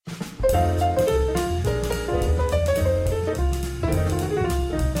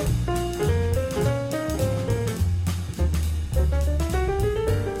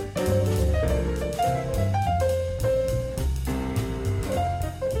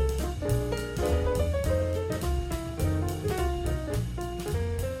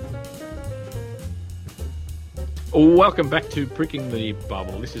Welcome back to Pricking the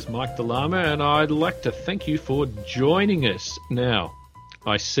Bubble. This is Mike DeLama, and I'd like to thank you for joining us. Now,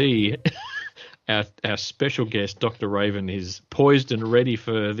 I see our special guest, Dr. Raven, is poised and ready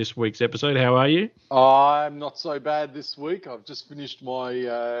for this week's episode. How are you? I'm not so bad this week. I've just finished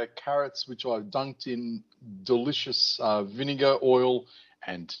my carrots, which I've dunked in delicious vinegar, oil,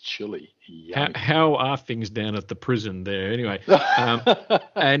 and chili. How are things down at the prison there? Anyway,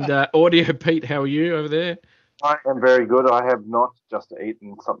 and Audio Pete, how are you over there? I am very good. I have not just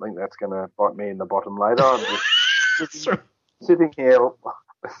eaten something that's going to bite me in the bottom later. I'm just sitting here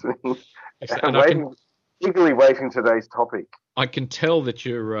listening, eagerly waiting today's topic. I can tell that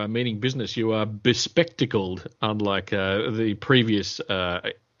you're meaning business. You are bespectacled, unlike the previous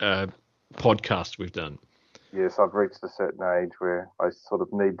podcast we've done. Yes, I've reached a certain age where I sort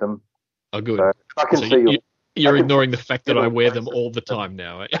of need them. Oh, good. So I can see you're ignoring the fact that I wear them all the time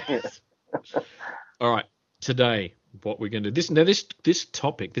now. All right. Today, what we're going to do this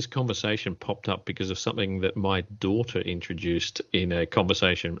topic, this conversation popped up because of something that my daughter introduced in a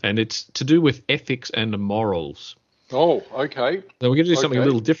conversation, and it's to do with ethics and morals. Oh, okay. So we're going to do something a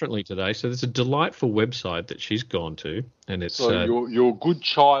little differently today. So there's a delightful website that she's gone to, and it's your good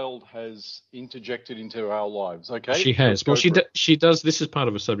child has interjected into our lives. Okay, she has. Well, she does. This is part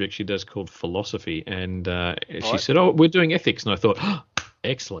of a subject she does called philosophy, and she said, "Oh, we're doing ethics," and I thought, oh,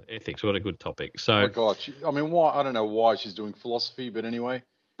 excellent, ethics. What a good topic. So, oh my God, I mean, why? I don't know why she's doing philosophy, but anyway,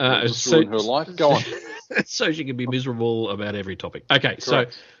 just ruin her life. Go on. So she can be miserable about every topic. Okay,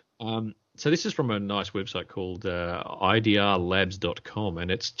 correct. So this is from a nice website called idrlabs.com,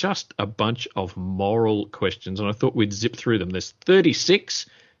 and it's just a bunch of moral questions, and I thought we'd zip through them. There's 36.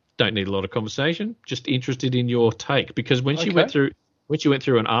 Don't need a lot of conversation. Just interested in your take, because when she went through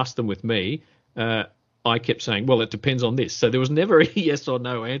and asked them with me, I kept saying, well, it depends on this. So there was never a yes or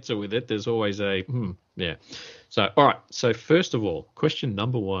no answer with it. There's always a, yeah. So, all right. So first of all, question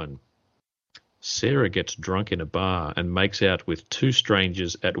number 1. Sarah gets drunk in a bar and makes out with 2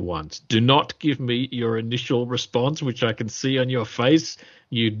 strangers at once. Do not give me your initial response, which I can see on your face,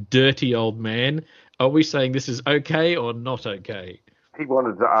 you dirty old man. Are we saying this is okay or not okay? He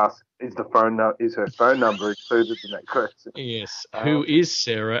wanted to ask, is her phone number included in that question? Yes. Who is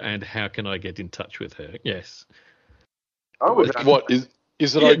Sarah and how can I get in touch with her? Yes. What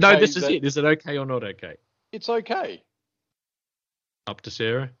is it okay? No, this is it. Is it okay or not okay? It's okay. Up to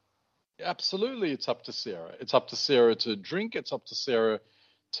Sarah? Absolutely, it's up to Sarah. It's up to Sarah to drink. It's up to Sarah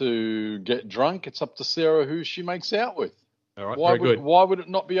to get drunk. It's up to Sarah who she makes out with. All right, very good. Why would it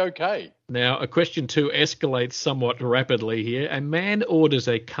not be okay? Now, a question 2 escalates somewhat rapidly here. A man orders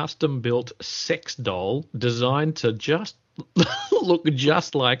a custom-built sex doll designed to just look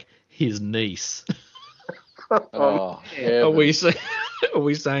just like his niece. Oh, are we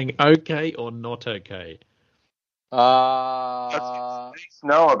saying okay or not okay? Does his niece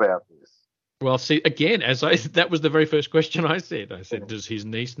know about this? Well, see, again, that was the very first question I said. I said, does his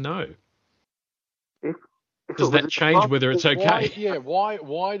niece know? Does that change whether it's okay?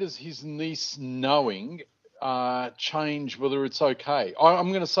 Why does his niece knowing change whether it's okay? I'm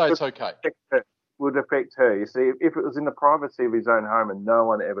going to say it's okay. Would affect her. You see, if it was in the privacy of his own home and no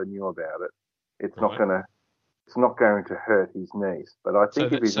one ever knew about it, it's not going to hurt his niece. But I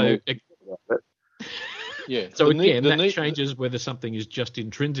think if his niece knew about it. Yeah. So again, that changes whether something is just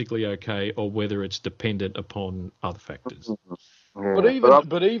intrinsically okay or whether it's dependent upon other factors. Yeah,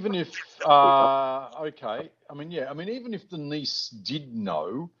 but even if okay, even if the niece did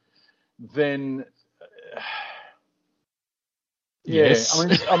know, then yes.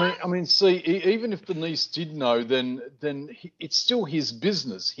 See, even if the niece did know, then it's still his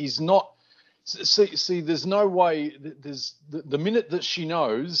business. He's not. See, there's no way. There's the minute that she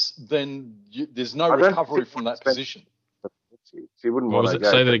knows, then there's no recovery from that position. She wouldn't want to go.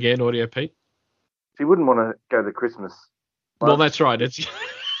 Say that again, Audio Pete. She wouldn't want to go to Christmas. Well, that's right. That's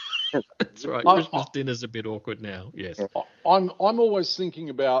right. Christmas dinner's a bit awkward now. Yes. I'm always thinking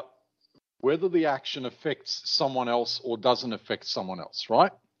about whether the action affects someone else or doesn't affect someone else.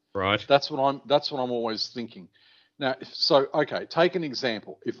 Right. Right. That's what I'm always thinking. Now, take an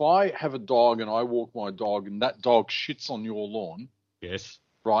example. If I have a dog and I walk my dog and that dog shits on your lawn. Yes.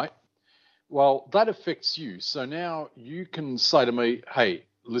 Right. Well, that affects you. So now you can say to me, hey,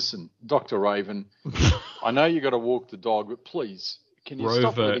 listen, Dr. Raven, I know you got to walk the dog, but please, can you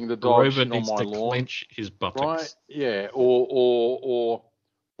stop letting the dog shit on my lawn? Rover needs to clench his buttocks. Right? Yeah. Or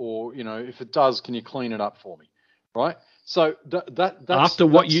if it does, can you clean it up for me? Right? So that's after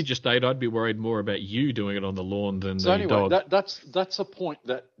what you just ate, I'd be worried more about you doing it on the lawn than the dog. That's a point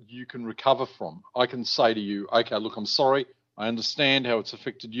that you can recover from. I can say to you, okay, look, I'm sorry. I understand how it's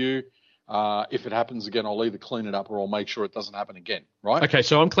affected you. if it happens again, I'll either clean it up or I'll make sure it doesn't happen again. Right? Okay,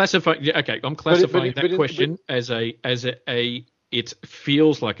 so I'm classifying. Yeah, okay, I'm classifying that question as a it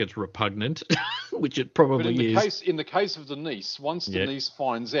feels like it's repugnant, which it probably is. In the case of the niece, once the niece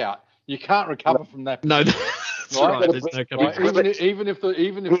finds out, you can't recover from that. No, that's right. There's no coming right?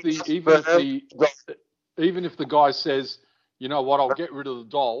 Even if the guy says, you know what, I'll get rid of the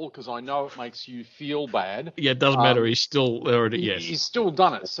doll because I know it makes you feel bad. Yeah, it doesn't matter. He's still already. Yes, he's still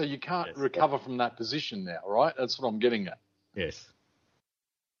done it, so you can't recover from that position now, right? That's what I'm getting at. Yes.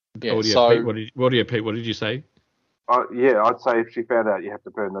 Yeah. Pete, what did you say? Yeah, I'd say if she found out, you have to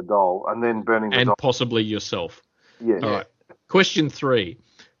burn the doll, and then burning the doll. And possibly yourself. Yeah. All right. Question 3.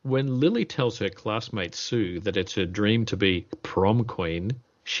 When Lily tells her classmate Sue that it's her dream to be prom queen,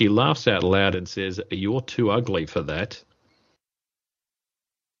 she laughs out loud and says, "You're too ugly for that."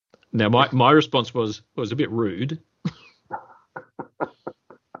 Now, my response was a bit rude.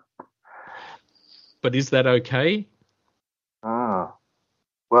 But is that okay?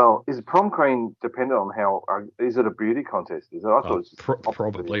 Well, is prom queen dependent on how? Is it a beauty contest? Is it? I thought it's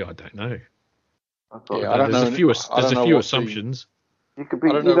probably. I don't know. I don't know. There's a few assumptions. I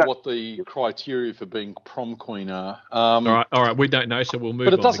don't know what the criteria for being prom queen are. All right. We don't know, so we'll move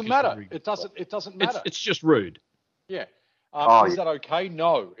on. But it doesn't matter. It doesn't matter. It's just rude. Yeah. Is that okay?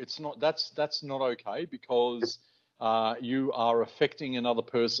 No, it's not. That's not okay because you are affecting another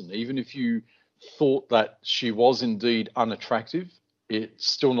person. Even if you thought that she was indeed unattractive,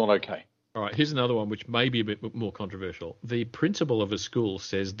 it's still not okay. All right, here's another one which may be a bit more controversial. The principal of a school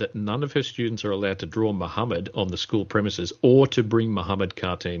says that none of her students are allowed to draw Muhammad on the school premises or to bring Muhammad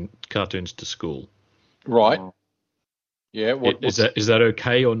cartoons to school. Right. Yeah. Is that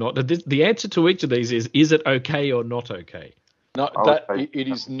okay or not? The answer to each of these is it okay or not okay? No, it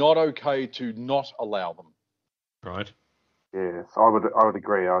is not okay to not allow them. Right. Yes, I would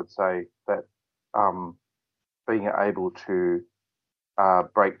agree. I would say that being able to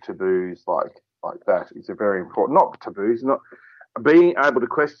break taboos like that is a very important. Not taboos, not being able to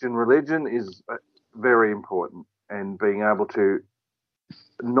question religion is very important, and being able to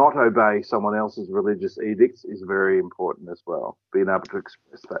not obey someone else's religious edicts is very important as well. Being able to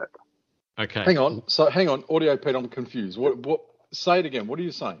express that. Okay. Hang on, Audio Pete, I'm confused. What? Say it again. What are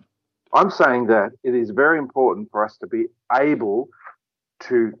you saying? I'm saying that it is very important for us to be able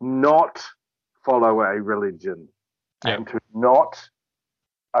to not follow a religion and to not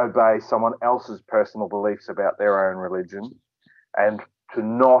obey someone else's personal beliefs about their own religion, and to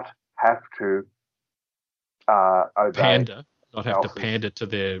not have to obey. Not have to pander to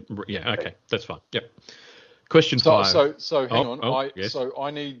their. Yeah. Okay, that's fine. Yep. Question 5. So hang on. Yes. So I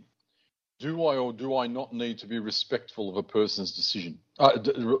need. Do I or do I not need to be respectful of a person's decision?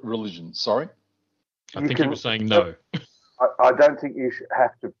 Religion. Sorry. I think you were saying no. I don't think you should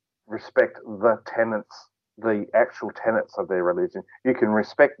have to respect the actual tenets of their religion. You can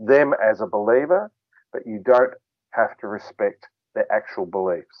respect them as a believer, but you don't have to respect their actual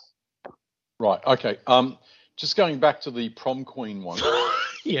beliefs. Right. Okay. Just going back to the prom queen one.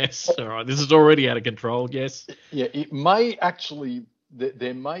 Yes. All right. This is already out of control. Yes. Yeah. It may actually.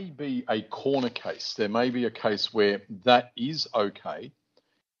 There may be a corner case. There may be a case where that is okay.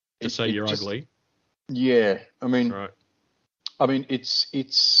 To say you're ugly. Yeah. I mean. Right. I mean, it's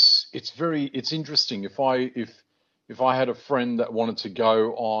interesting. If I had a friend that wanted to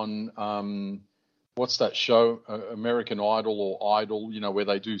go on what's that show, American Idol or Idol, where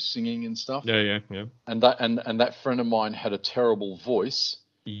they do singing and stuff. Yeah. And that friend of mine had a terrible voice.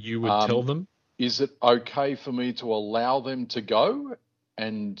 You would tell them? Is it okay for me to allow them to go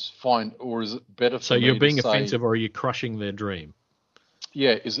and find, or is it better for me to say... So you're being offensive, or are you crushing their dream?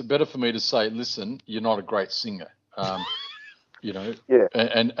 Yeah. Is it better for me to say, listen, you're not a great singer? And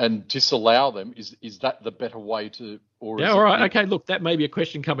disallow them, is that the better way to... all right. Okay, look, that may be a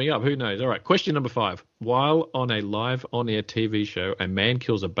question coming up. Who knows? All right, question number 5. While on a live on-air TV show, a man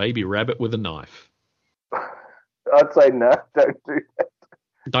kills a baby rabbit with a knife. I'd say no, don't do that.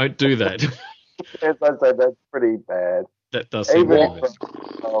 Don't do that. Yes, I'd say that's pretty bad. That does seem very bad.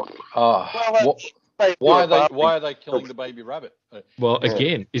 Why are they killing the baby rabbit? Well,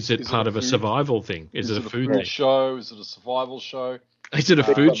 again, is it part of a survival thing? Is it a food thing? Show? Is it a survival show? Is it a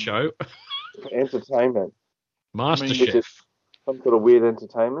food show? Entertainment. MasterChef. Some sort of weird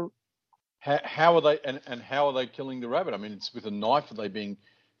entertainment. How are they? And how are they killing the rabbit? I mean, it's with a knife.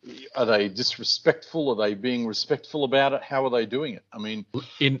 Are they disrespectful? Are they being respectful about it? How are they doing it? I mean,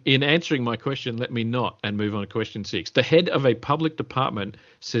 in answering my question, let me not and move on to question 6. The head of a public department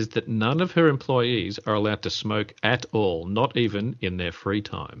says that none of her employees are allowed to smoke at all, not even in their free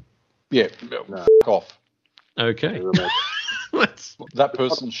time. Yeah, no. Off. Okay. That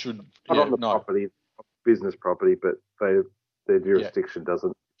person should. Not on the property, business property, but their jurisdiction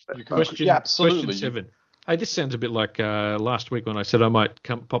doesn't. Absolutely. Question 7. Hey, this sounds a bit like last week when I said I might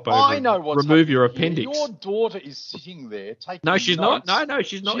pop over. I know what's remove your appendix. Your daughter is sitting there taking. No, she's notes. not. No,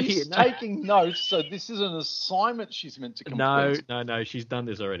 she's not she's here. No. taking notes. So this is an assignment she's meant to complete. No. She's done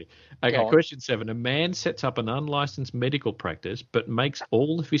this already. Okay, question 7. A man sets up an unlicensed medical practice, but makes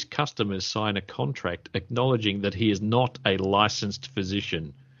all of his customers sign a contract acknowledging that he is not a licensed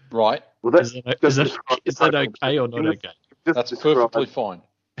physician. Right. Well, is that okay or not okay? That's perfectly fine.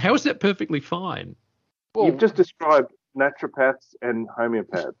 How is that perfectly fine? Well, you've just described naturopaths and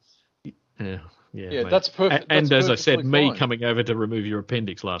homeopaths. Yeah, that's perfect. And as I said, me fine. coming over to remove your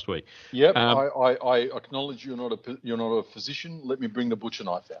appendix last week. Yep, I acknowledge you're not a physician. Let me bring the butcher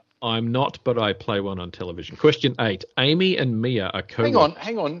knife out. I'm not, but I play one on television. Question 8. Amy and Mia are co-workers.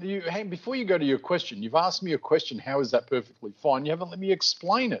 Hang on. Before you go to your question, you've asked me a question. How is that perfectly fine? You haven't let me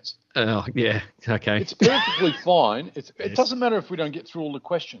explain it. Oh, yeah. Okay. It's perfectly fine. It doesn't matter if we don't get through all the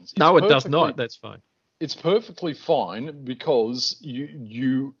questions. No, it does not. That's fine. It's perfectly fine because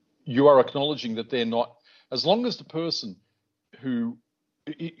you are acknowledging that they're not, as long as the person who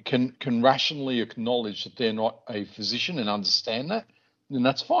can rationally acknowledge that they're not a physician and understand that, then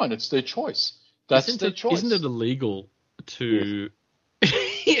that's fine. It's their choice. That's their choice. Isn't it illegal to...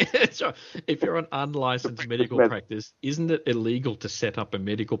 Sorry. If you're an unlicensed medical practice, isn't it illegal to set up a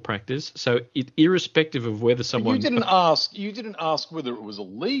medical practice? So irrespective of whether someone... You didn't ask whether it was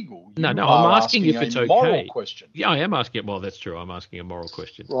illegal. No, I'm asking if it's okay. Moral question. Yeah, I am asking it. Well, that's true. I'm asking a moral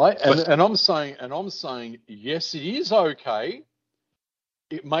question. Right. And I'm saying yes, it is okay.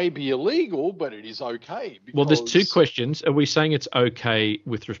 It may be illegal, but it is okay. Well, there's 2 questions. Are we saying it's okay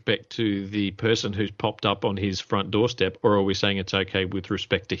with respect to the person who's popped up on his front doorstep, or are we saying it's okay with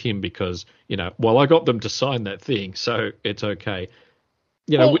respect to him because, well, I got them to sign that thing, so it's okay?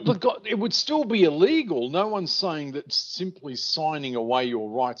 It would still be illegal. No one's saying that simply signing away your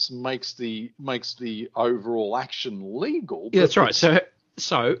rights makes the overall action legal. Yeah, that's right.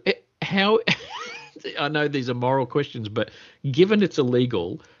 So how... I know these are moral questions, but given it's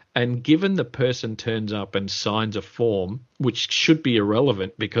illegal and given the person turns up and signs a form, which should be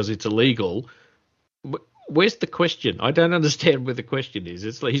irrelevant because it's illegal, where's the question? I don't understand where the question is.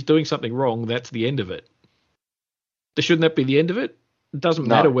 It's like he's doing something wrong. That's the end of it. Shouldn't that be the end of it? It doesn't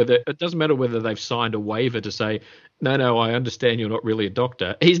matter whether they've signed a waiver to say, no, I understand you're not really a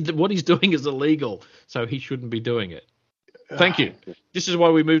doctor. What he's doing is illegal, so he shouldn't be doing it. Thank you. This is why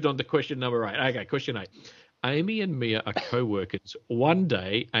we moved on to question number 8. Okay, question 8. Amy and Mia are co-workers. One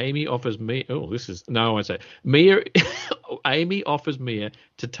day, Amy offers Mia... Amy offers Mia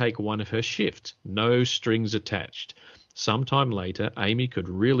to take one of her shifts. No strings attached. Sometime later, Amy could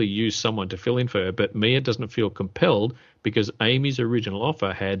really use someone to fill in for her, but Mia doesn't feel compelled because Amy's original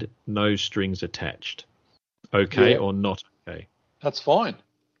offer had no strings attached. Okay or not okay? That's fine.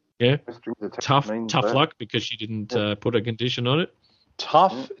 Yeah, tough luck because she didn't put a condition on it.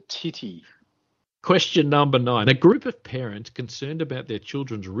 Tough titty. Question number 9. A group of parents concerned about their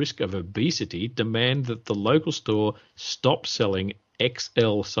children's risk of obesity demand that the local store stop selling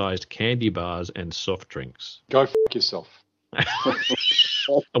XL-sized candy bars and soft drinks. Go f*** yourself.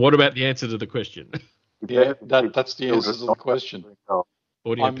 And what about the answer to the question? Yeah, that's the answer to the question.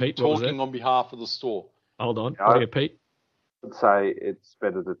 Audio Pete, what was that? I'm talking on behalf of the store. Hold on. Audio Pete? I'd say it's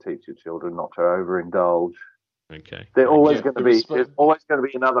better to teach your children not to overindulge. Okay. There's always going to be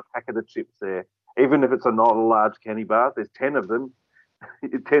another packet of chips there. Even if it's not a large candy bar, there's 10 of them.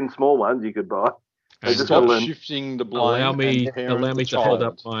 10 small ones you could buy. Stop shifting the blame. Allow me to hold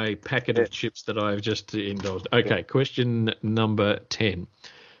up my packet of chips that I've just indulged. Okay, question number 10.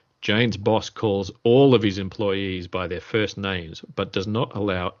 Jane's boss calls all of his employees by their first names, but does not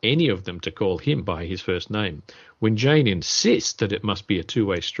allow any of them to call him by his first name. When Jane insists that it must be a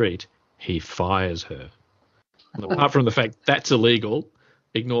two-way street, he fires her. Apart from the fact that's illegal,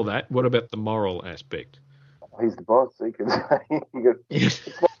 ignore that. What about the moral aspect? He's the boss. He can say.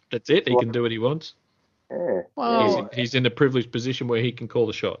 That's it. He can do what he wants. Yeah. Well, he's in a privileged position where he can call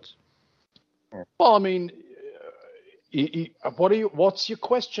the shots. Yeah. Well, I mean, what's your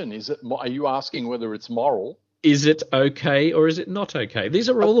question? Are you asking whether it's moral? Is it okay or is it not okay? These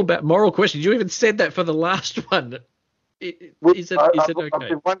are all about moral questions. You even said that for the last one. Is it okay? I've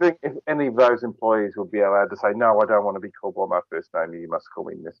been wondering if any of those employees would be allowed to say, no, I don't want to be called by my first name. You must call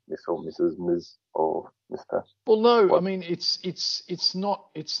me Miss or Mrs. Ms. or Mr. Well, no, I mean it's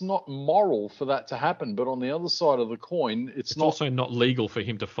not moral for that to happen. But on the other side of the coin, it's also not legal for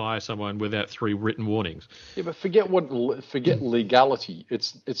him to fire someone without 3 written warnings. Yeah, but forget legality.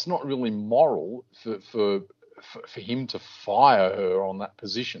 It's not really moral for for him to fire her on that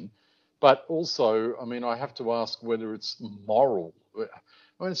position. But also, I mean, I have to ask whether it's moral. I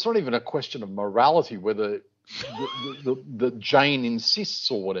mean, it's not even a question of morality, whether the Jane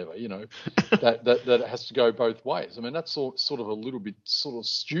insists or whatever, that it has to go both ways. I mean, that's sort of a little bit sort of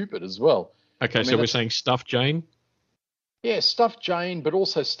stupid as well. Okay, so we're saying stuff Jane? Yeah, stuff Jane, but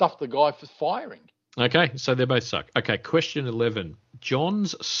also stuff the guy for firing. Okay, so they both suck. Okay, question 11.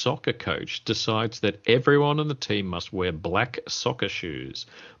 John's soccer coach decides that everyone on the team must wear black soccer shoes,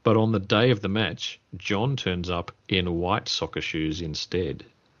 but on the day of the match, John turns up in white soccer shoes instead.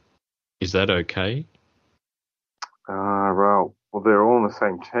 Is that okay? Well, they're all on the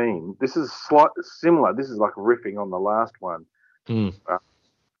same team. This is slightly similar. This is like riffing on the last one.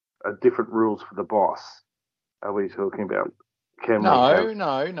 Different rules for the boss. Are we talking about? No.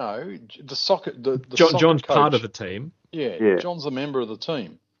 The soccer. John's coach, part of the team. Yeah, John's a member of the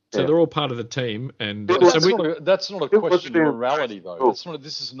team. So they're all part of the team, and that's not a question of morality, though.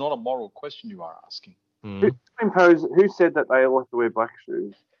 This is not a moral question you are asking. Who said that they all have to wear black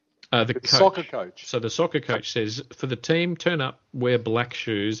shoes? The soccer coach. So the soccer coach says, for the team, turn up, wear black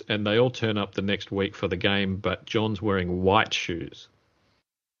shoes, and they all turn up the next week for the game, but John's wearing white shoes.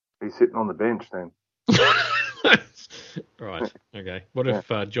 He's sitting on the bench then. Right. Okay. What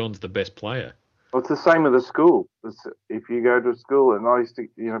if John's the best player? Well, it's the same with the school. If you go to a school and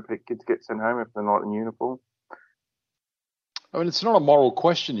kids get sent home if they're not in uniform. I mean, it's not a moral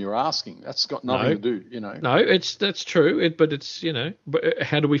question you're asking. That's got nothing to do, No, that's true. But it's, but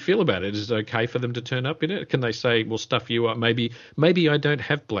how do we feel about it? Is it okay for them to turn up in it? Can they say, "We'll stuff you up"? Maybe I don't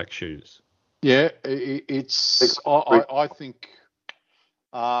have black shoes. Yeah, it's. I think.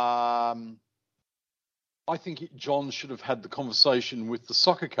 I think John should have had the conversation with the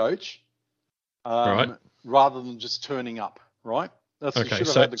soccer coach, right, rather than just turning up. Right. That's okay. Should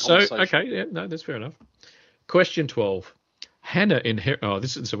have had the conversation. That's fair enough. Question 12. Hannah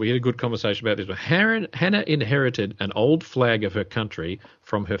so we had a good conversation about this one. Hannah inherited an old flag of her country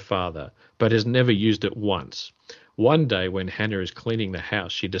from her father, but has never used it once. One day when Hannah is cleaning the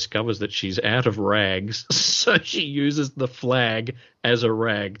house, she discovers that she's out of rags, so she uses the flag as a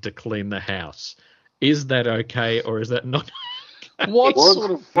rag to clean the house. Is that okay, or is that not okay? What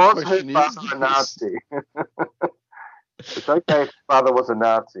sort of question is this? Nazi? It's okay if father was a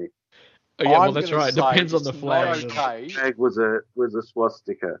Nazi. Oh, yeah, well, that's right. It depends on the flag. Okay. The flag was a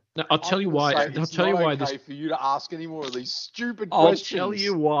swastika. No, I'll tell you why. I'll tell you why this. For you to ask any more of these stupid questions. I'll tell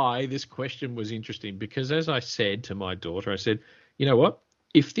you why this question was interesting. Because as I said to my daughter, I said, you know what?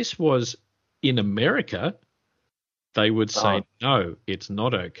 If this was in America, they would say no, it's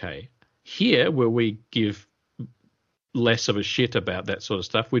not okay. Here, where we give less of a shit about that sort of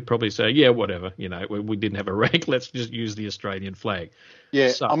stuff, we'd probably say, yeah, whatever. We didn't have a rag. Let's just use the Australian flag. Yeah,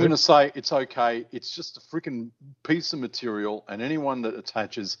 so, I'm going to say it's okay. It's just a freaking piece of material, and anyone that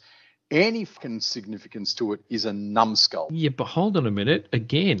attaches any fucking significance to it is a numbskull. Yeah, but hold on a minute.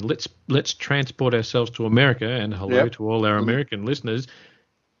 Again, let's transport ourselves to America, and hello to all our American listeners.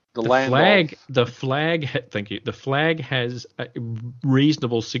 The flag. Thank you. The flag has a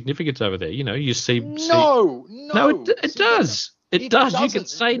reasonable significance over there. You see. No, it does. It does. You can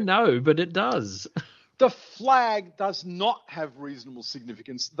say no, but it does. The flag does not have reasonable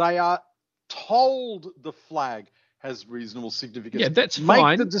significance. They are told the flag has reasonable significance. Yeah, that's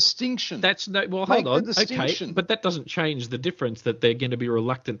fine. Make the distinction. Hold on. Okay, but that doesn't change the difference that they're going to be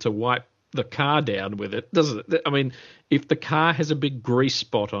reluctant to wipe the car down with it, does it? I mean, if the car has a big grease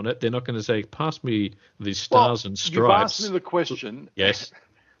spot on it, they're not going to say, pass me these stars and stripes. You've asked me the question. Yes.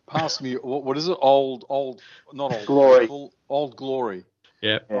 Pass me, what is it? Old Glory. Old Glory.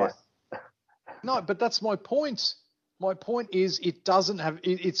 Yeah. Right. No, but that's my point. My point is it doesn't have,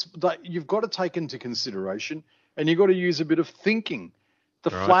 it's that you've got to take into consideration and you've got to use a bit of thinking. The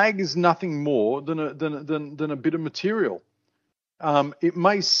flag is nothing more than a bit of material. It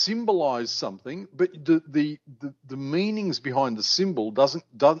may symbolize something, but the meanings behind the symbol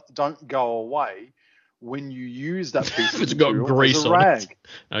don't go away when you use that piece of material as a rag.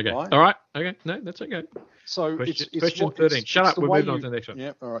 Okay. Right? All right. Okay. No, that's okay. So question 13. Shut up. We're moving on to the next one.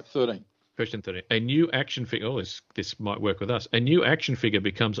 Yeah. All right. 13. Question 13. A new action figure. Oh, this might work with us. A new action figure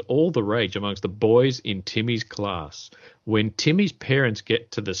becomes all the rage amongst the boys in Timmy's class. When Timmy's parents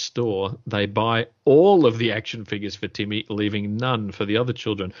get to the store, they buy all of the action figures for Timmy, leaving none for the other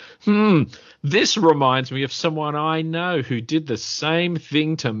children. This reminds me of someone I know who did the same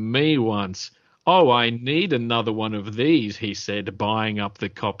thing to me once. Oh, I need another one of these, he said, buying up the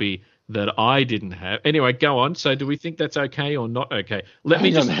copy that I didn't have. Anyway, go on. So do we think that's okay or not okay? Let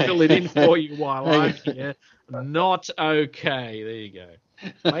me Hang just on. fill it in for you while Hang I'm on. here. Not okay. There you go.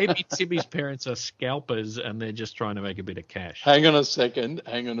 Maybe Timmy's parents are scalpers and they're just trying to make a bit of cash. Hang on a second.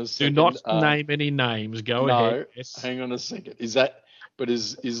 Do not name any names. Go ahead. Yes. Hang on a second. Is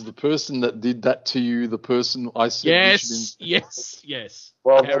the person that did that to you the person I said? Yes.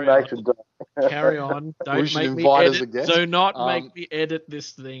 Well, Carry then on. they should do. Carry on. Don't make me invite as a edit. guest. Do not make me edit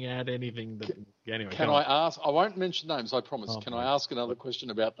this thing. Add anything. Anyway, can I ask? I won't mention names. I promise. Oh, can I ask another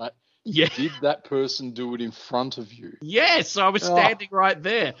question about that? Yeah. Did that person do it in front of you? Yes, I was standing right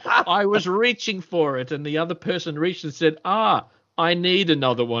there. I was reaching for it, and the other person reached and said, I need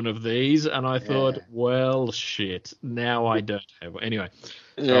another one of these. And I thought, well, shit, now I don't have one. Anyway,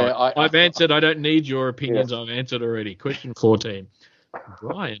 I've answered. I don't need your opinions. I've answered already. Question 14.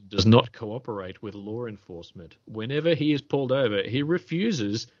 Brian does not cooperate with law enforcement. Whenever he is pulled over, he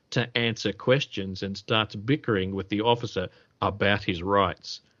refuses to answer questions and starts bickering with the officer about his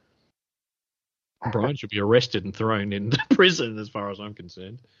rights. Brian should be arrested and thrown in prison as far as I'm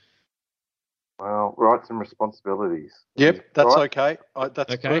concerned. Well, rights and responsibilities. Yep, that's right? okay.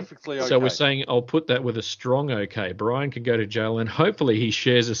 That's perfectly okay. So we're saying I'll put that with a strong okay. Brian can go to jail and hopefully he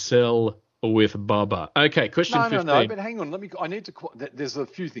shares a cell with Bubba. Okay, question 15. No, but hang on. There's a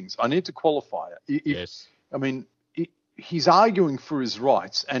few things. I need to qualify it. Yes. I mean, he's arguing for his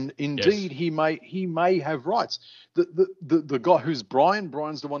rights, and indeed he may have rights. The guy who's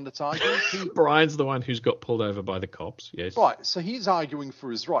Brian's the one that's arguing. Brian's the one who's got pulled over by the cops. Yes. Right. So he's arguing for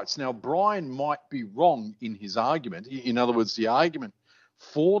his rights. Now Brian might be wrong in his argument. In other words, the argument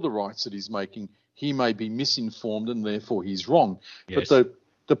for the rights that he's making, he may be misinformed and therefore he's wrong. Yes.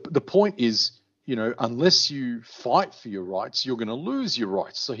 But the point is, unless you fight for your rights, you're going to lose your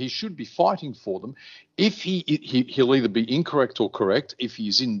rights. So he should be fighting for them. If he'll either be incorrect or correct. If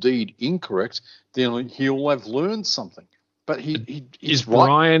he's indeed incorrect, then he'll have learned something. But is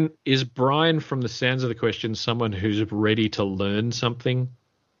Brian, from the sounds of the question, someone who's ready to learn something?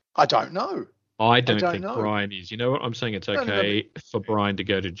 I don't know. I don't think Brian is. You know what? I'm saying it's okay for Brian to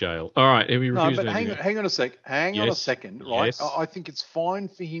go to jail. All right. Hang on a sec. Hang on a second, right? Yes. I think it's fine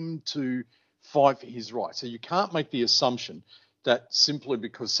for him to fight for his rights. So you can't make the assumption that simply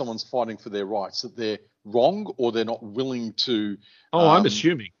because someone's fighting for their rights that they're wrong or they're not willing to. I'm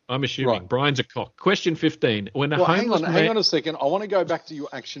assuming. Right. Brian's a cock. Question 15. Hang on a second. I want to go back to your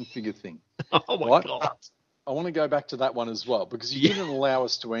action figure thing. Oh my God. I want to go back to that one as well because you didn't allow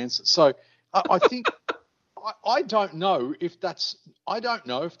us to answer. So I think I don't know if that's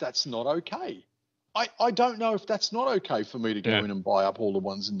not okay. I don't know if that's not okay for me to go in and buy up all the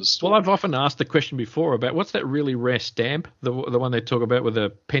ones in the store. Well, I've often asked the question before about what's that really rare stamp, the one they talk about with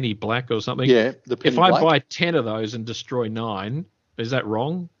a penny black or something. Yeah, the penny black. If I buy 10 of those and destroy 9, is that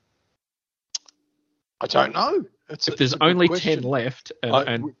wrong? I don't know. If there's only 10 left,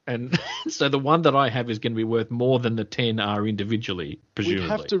 and so the one that I have is going to be worth more than the 10 are individually, presumably. We'd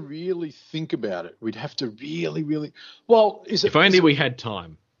have to really think about it. We'd have to really, really. Well, if only we had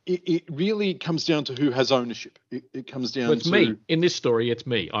time. It really comes down to who has ownership. It comes down to. It's me. In this story, it's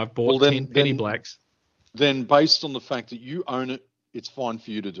me. I've bought 10 penny blacks. Then, based on the fact that you own it, it's fine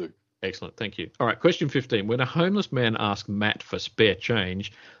for you to do. Excellent. Thank you. All right. Question 15. When a homeless man asks Matt for spare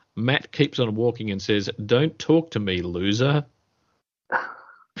change, Matt keeps on walking and says, "Don't talk to me, loser."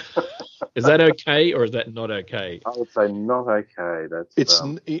 Is that okay or is that not okay? I would say not okay.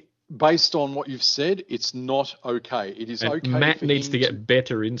 Based on what you've said, it's not okay. It is okay. Matt needs to get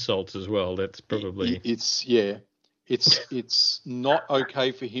better insults as well. That's probably It's not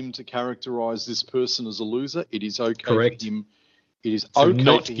okay for him to characterize this person as a loser. It is okay for him. It is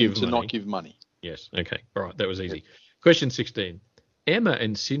okay for him to not give money. Yes. Okay. All right. That was easy. Question 16. Emma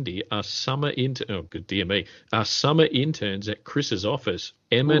and Cindy are summer interns at Chris's office.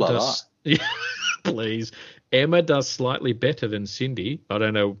 Emma does please. Emma does slightly better than Cindy. I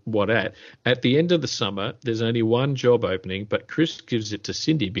don't know what at. At the end of the summer, there's only one job opening, but Chris gives it to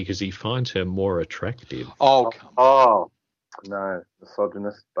Cindy because he finds her more attractive. Oh, no,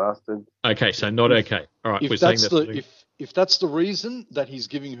 misogynist bastard. Okay, so not okay. All right, if that's the reason that he's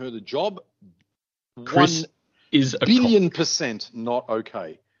giving her the job, Chris is a billion% not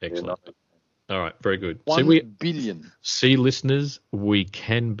okay. Excellent. All right, very good. 1 billion. See, listeners, we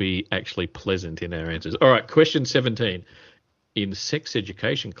can be actually pleasant in our answers. All right, question 17. In sex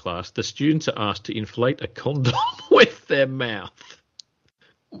education class, the students are asked to inflate a condom with their mouth.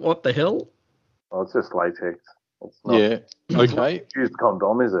 What the hell? Oh, it's just latex. It's not, okay. Used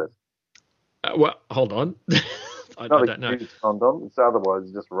condom, is it? Well, hold on. I don't know. Used condom. It's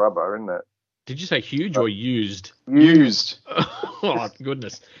otherwise just rubber, isn't it? Did you say huge or used? Used. Oh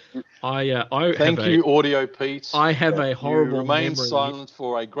goodness! I Thank you, Audio Pete. I have a horrible You remain memory. silent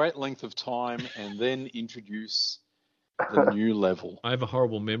for a great length of time and then introduce the new level. I have a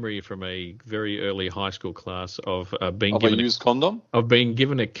horrible memory from a very early high school class of being Of given a used condom? of being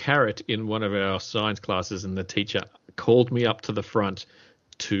given a carrot in one of our science classes, and the teacher called me up to the front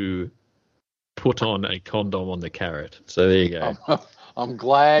to put on a condom on the carrot. So there you go. I'm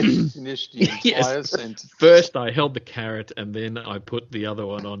glad you finished the entire sentence. First, I held the carrot, and then I put the other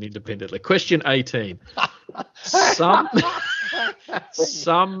one on independently. Question 18. Some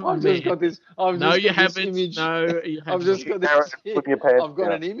I've just got this. No, you haven't. No, you haven't. I've just got this. Put your pants I've got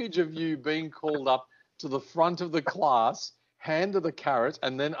down. an image of you being called up to the front of the class, handed the carrot,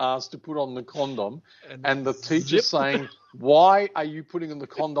 and then asked to put on the condom, and the teacher saying, "Why are you putting the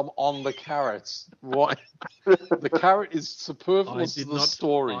condom on the carrots? Why? The carrot is superfluous to the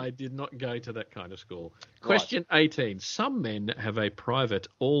story." I did not go to that kind of school. Question 18. Some men have a private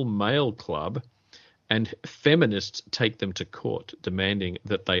all-male club, and feminists take them to court, demanding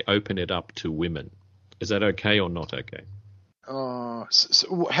that they open it up to women. Is that okay or not okay?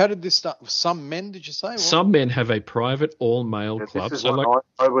 So how did this start? Some men, did you say? What? Some men have a private all-male club. This is So what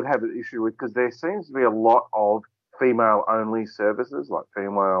I would have an issue with, because there seems to be a lot of female-only services, like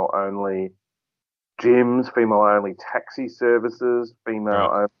female-only gyms, female-only taxi services, and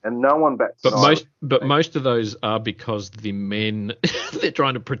no one bats an eye. But most of those are because the men they're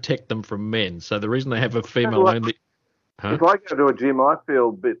trying to protect them from men. So the reason they have a female-only. If I go to a gym, I feel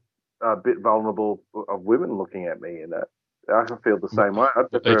a bit vulnerable of women looking at me, and I can feel the same way.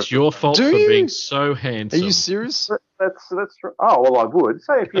 It's your fault for being so handsome. Are you serious? That's true. Oh well, I would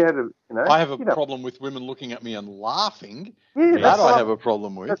say if you had I have a problem with women looking at me and laughing. Yeah, that I have a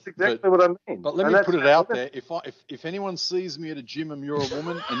problem with. That's exactly what I mean. But let me put it out there: if anyone sees me at a gym and you're a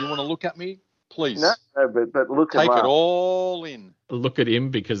woman and you want to look at me, please. No, but look take it all in. Look at him,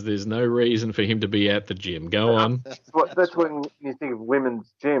 because there's no reason for him to be at the gym. Go on. That's when you think of women's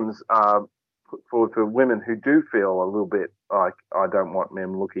gyms put forward for women who do feel a little bit like, I don't want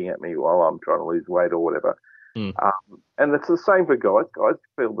men looking at me while I'm trying to lose weight or whatever. And it's the same for guys. Guys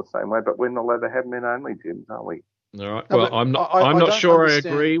feel the same way, but we're not allowed to have men-only gyms, aren't we? All right. No, well, I'm not sure I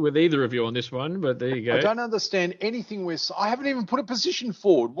agree with either of you on this one, but there you go. I don't understand anything I haven't even put a position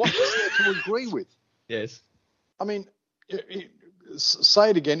forward. What is there to agree with? Yes. I mean, say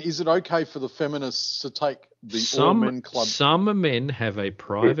it again. Is it okay for the feminists to take the all-men club? Some men have a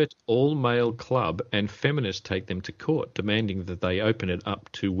private all-male club, and feminists take them to court, demanding that they open it up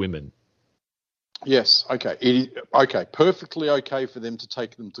to women. Yes. Okay. Perfectly okay for them to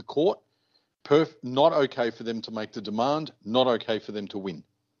take them to court. Not okay for them to make the demand. Not okay for them to win.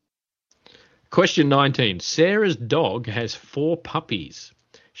 Question 19. Sarah's dog has 4 puppies.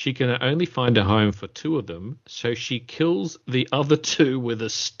 She can only find a home for 2 of them, so she kills the other 2 with a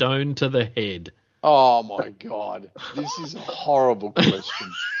stone to the head. Oh, my God. This is a horrible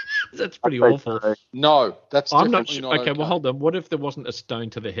question. That's pretty awful. No, that's I'm definitely not not okay. Well, hold on. What if there wasn't a stone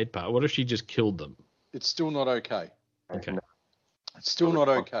to the head part? What if she just killed them? It's still not okay. Okay. It's still not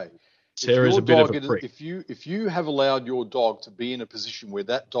okay. Sarah's a bit of a prick. If you have allowed your dog to be in a position where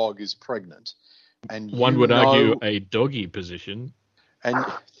that dog is pregnant, and one would argue a doggy position. And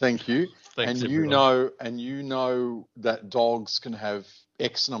thank you. Thanks, and you know that dogs can have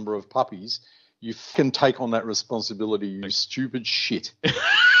X number of puppies. You can take on that responsibility, you stupid shit.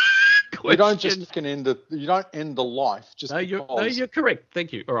 You don't just end the life just because. No, you're correct.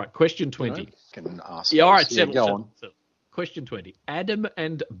 Thank you. All right, question 20. All right, go on. Question 20. Adam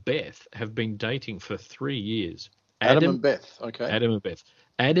and Beth have been dating for 3 years. Adam and Beth, okay. Adam and Beth.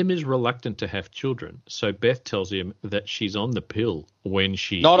 Adam is reluctant to have children, so Beth tells him that she's on the pill when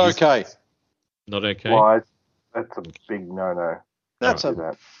she Not okay. Not okay? Why? That's a big no-no. That's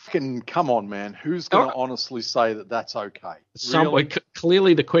a fucking, come on, man. Who's going to honestly say that that's okay?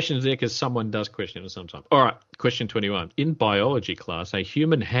 Clearly the question is there because someone does question it sometimes. All right, question 21. In biology class, a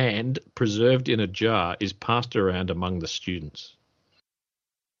human hand preserved in a jar is passed around among the students.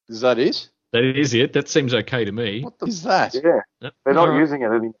 Is that it? That is it. That seems okay to me. What is that? Yeah, they're not using it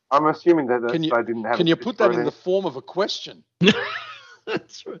anymore. I'm assuming that they didn't have it. Can you put that in the form of a question?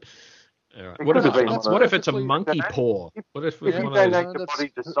 That's right. All right. What if it's a monkey paw? What if you donate the body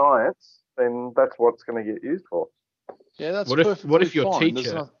to science, then that's what's going to get used for. Yeah, that's what if your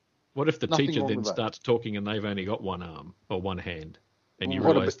teacher? What if the teacher then starts talking and they've only got one arm or one hand, and you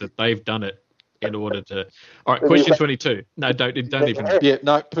realise that they've done it in order to? All right, question 22. No, don't even. Yeah,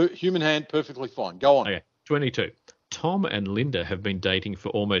 no, human hand, perfectly fine. Go on. Okay, 22. Tom and Linda have been dating for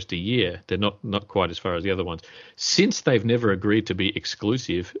almost a year. They're not quite as far as the other ones. Since they've never agreed to be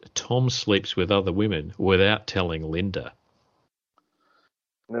exclusive, Tom sleeps with other women without telling Linda.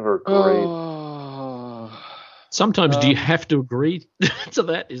 Never agreed. Sometimes do you have to agree to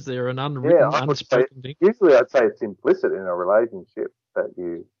that? Is there an unwritten, unspoken thing? Usually I'd say it's implicit in a relationship that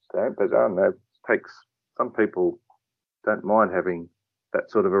you don't, but I don't know. Some people don't mind having that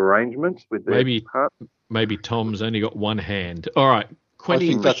sort of arrangement with their partner. Maybe Tom's only got one hand. All right,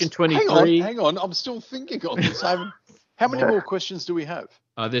 question 23. Hang on. I'm still thinking on this. How many more questions do we have?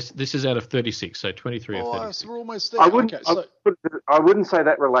 This is out of 36, so 23 of 36. So we're almost there. I wouldn't say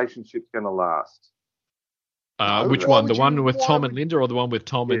that relationship's going to last. Which one? The one with Tom and Linda, or the one with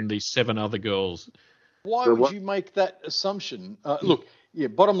Tom and the 7 other girls? Why would you make that assumption? Look,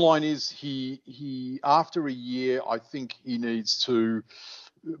 bottom line is he after a year, I think he needs to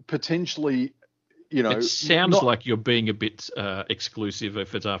potentially, It sounds like you're being a bit exclusive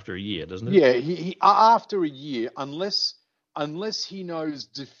if it's after a year, doesn't it? Yeah, he after a year, unless he knows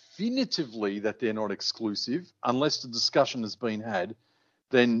definitively that they're not exclusive, unless the discussion has been had,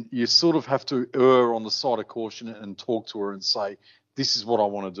 then you sort of have to err on the side of caution and talk to her and say, this is what I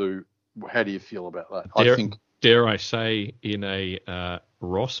want to do. How do you feel about that? Dare I say in a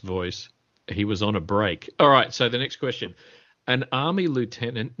Ross voice, he was on a break. All right, so the next question. An army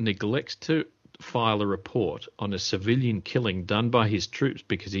lieutenant neglects to file a report on a civilian killing done by his troops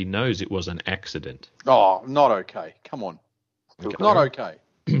because he knows it was an accident. Oh, not okay. Come on. Okay. Not okay.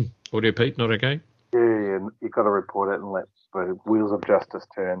 Audio Pete, not okay? Yeah, you've got to report it and let the wheels of justice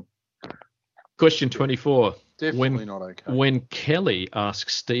turn. Question 24. Definitely not okay. When Kelly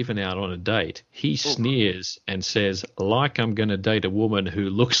asks Stephen out on a date, he sneers and says, like I'm going to date a woman who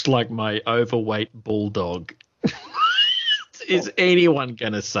looks like my overweight bulldog. Is anyone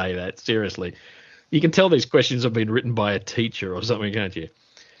going to say that? Seriously. You can tell these questions have been written by a teacher or something, can't you?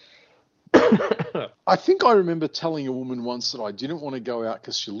 I think I remember telling a woman once that I didn't want to go out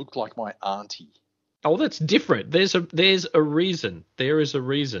because she looked like my auntie. Oh, that's different. There's a reason. There is a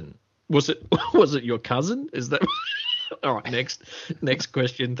reason. Was it your cousin? Is that all right? Next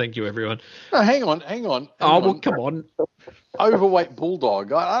question. Thank you, everyone. No, hang on. Well, come on. Overweight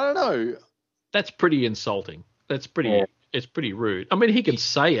bulldog. I don't know. That's pretty insulting. That's pretty. Yeah. It's pretty rude. I mean, he can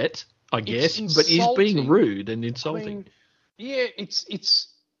say it, I guess, but he's being rude and insulting. It's.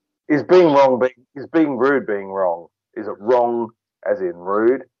 Is being wrong? Is being rude being wrong? Is it wrong as in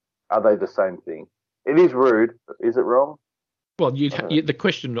rude? Are they the same thing? It is rude, but is it wrong? Well, the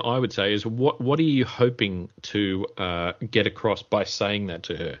question I would say is, what are you hoping to get across by saying that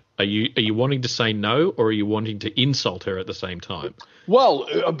to her? Are you wanting to say no, or are you wanting to insult her at the same time? Well,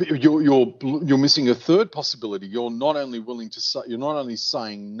 you're missing a third possibility. You're not only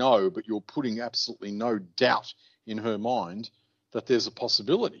saying no, but you're putting absolutely no doubt in her mind that there's a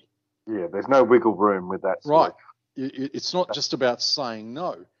possibility. Yeah, there's no wiggle room with that. Right. It's not just about saying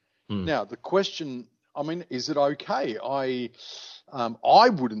no. Now, the question, I mean, is it okay? I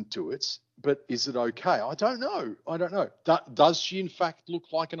wouldn't do it, but is it okay? I don't know. Does she in fact look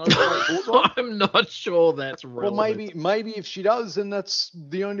like an overweight bulldog? I'm not sure that's relevant. Well, maybe if she does, then that's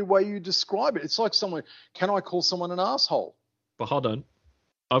the only way you describe it. It's like can I call someone an asshole? But hold on.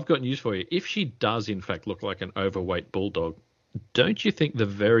 I've got news for you. If she does in fact look like an overweight bulldog, don't you think the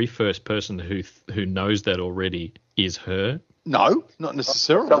very first person who knows that already is her? No, not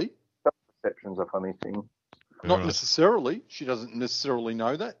necessarily. Perception's a funny thing. Not necessarily. She doesn't necessarily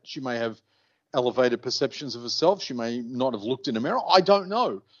know that. She may have elevated perceptions of herself. She may not have looked in a mirror. I don't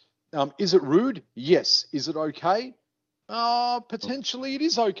know. Is it rude? Yes. Is it okay? Potentially it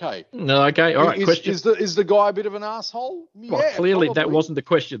is okay. No, okay. All right. Question. Is the guy a bit of an asshole? Well, clearly probably. That wasn't the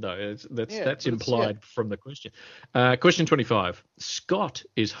question, though. That's implied from the question. Question 25. Scott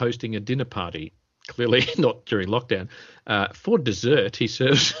is hosting a dinner party. Clearly not during lockdown. For dessert, he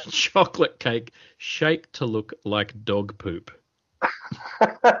serves chocolate cake shaped to look like dog poop.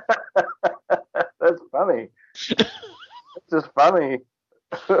 That's funny. It's just funny.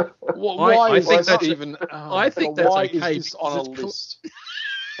 Why is this that's even? I think that's why okay. Is this on a list?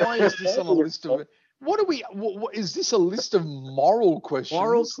 Why is this on a list of? What is this a list of moral questions?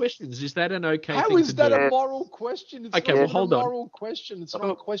 Moral questions. Is that an okay How thing is to that do? a moral question? It's okay, not well, hold a on. moral question. It's not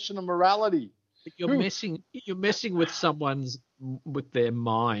a question of morality. You're messing with their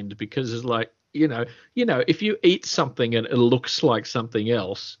mind, because it's like, if you eat something and it looks like something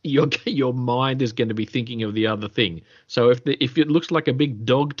else, your mind is going to be thinking of the other thing. So if it looks like a big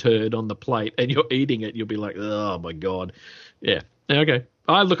dog turd on the plate and you're eating it, you'll be like, oh my God. Yeah. Okay.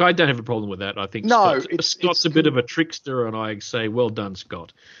 Look, I don't have a problem with that. I think Scott's a bit of a trickster, and I say, well done,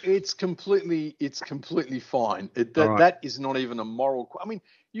 Scott. It's completely fine. That is not even a moral. I mean,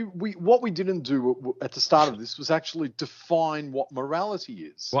 what we didn't do at the start of this was actually define what morality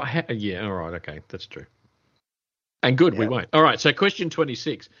is. All right, okay, that's true. And good, we won't. All right, so question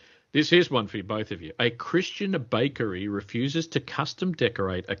 26. Here's one for you, both of you. A Christian bakery refuses to custom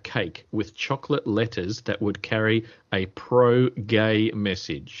decorate a cake with chocolate letters that would carry a pro-gay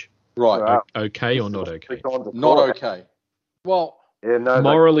message. Right. Okay or not okay? Not okay. Well,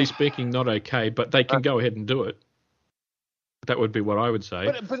 morally speaking, not okay, but they can go ahead and do it. That would be what I would say.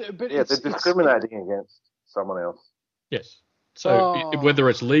 But they're discriminating against someone else. Yes. So whether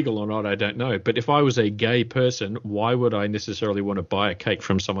it's legal or not, I don't know. But if I was a gay person, why would I necessarily want to buy a cake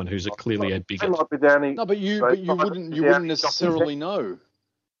from someone who's clearly a bigot? No, but you wouldn't necessarily know.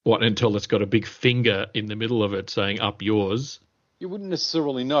 What, until it's got a big finger in the middle of it saying "up yours"? You wouldn't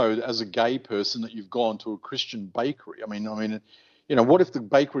necessarily know as a gay person that you've gone to a Christian bakery. I mean, what if the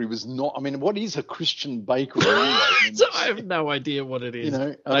bakery was not? I mean, what is a Christian bakery anyway? I have no idea what it is.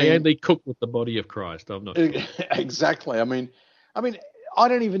 They only cook with the body of Christ. I'm not sure. Exactly. I mean, I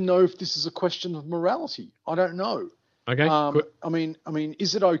don't even know if this is a question of morality. I don't know. Okay. I mean,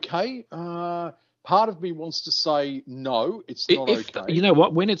 is it okay? Part of me wants to say no, it's not okay. You know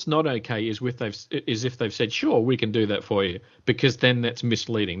what? When it's not okay is if they've said, sure, we can do that for you, because then that's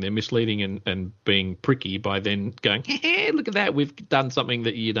misleading. They're misleading and being pricky by then going, hey, look at that, we've done something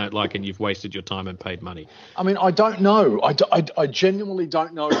that you don't like and you've wasted your time and paid money. I mean, I don't know. I genuinely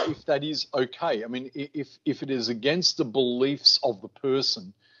don't know if that is okay. I mean, if it is against the beliefs of the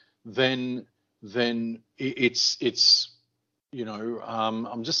person, then it's.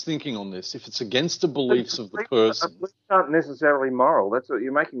 I'm just thinking on this. If it's against the beliefs of the person, beliefs aren't necessarily moral. That's what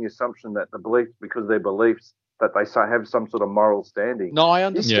you're making the assumption that the beliefs, because they're beliefs, that they have some sort of moral standing. No, I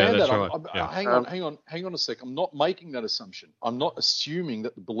understand that. Right. Hang on a sec. I'm not making that assumption. I'm not assuming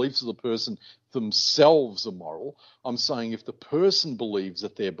that the beliefs of the person themselves are moral. I'm saying if the person believes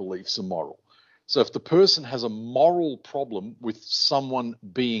that their beliefs are moral. So if the person has a moral problem with someone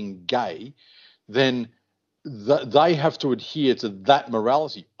being gay, then they have to adhere to that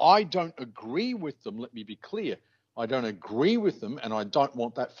morality. I don't agree with them. Let me be clear. I don't agree with them, and I don't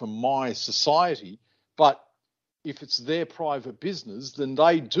want that for my society. But if it's their private business, then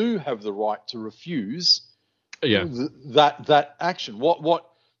they do have the right to refuse that action. What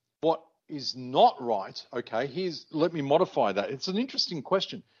is not right? Okay, let me modify that. It's an interesting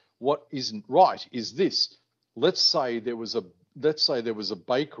question. What isn't right is this. Let's say there was a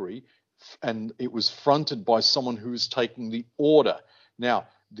bakery, and it was fronted by someone who is taking the order. Now,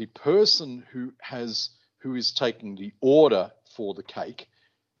 the person who is taking the order for the cake,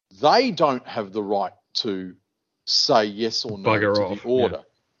 they don't have the right to say yes or no to the order.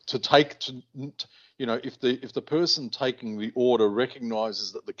 Yeah. If the person taking the order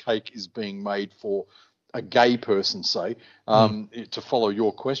recognizes that the cake is being made for a gay person, say, to follow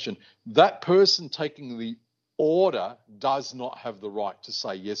your question, that person taking the order does not have the right to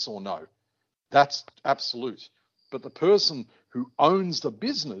say yes or no. That's absolute. But the person who owns the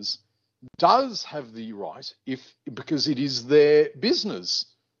business does have the right because it is their business,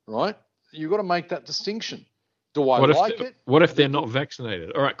 right? You've got to make that distinction. Do I like it? What if they're not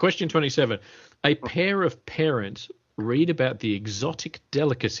vaccinated? All right, question 27. A pair of parents read about the exotic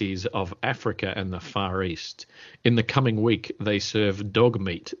delicacies of Africa and the Far East. In the coming week, they serve dog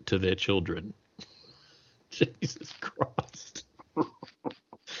meat to their children. Jesus Christ.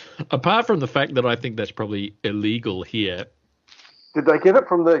 Apart from the fact that I think that's probably illegal here. Did they get it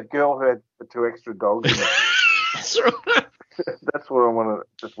from the girl who had the 2 extra dogs? That's right. That's what I want to.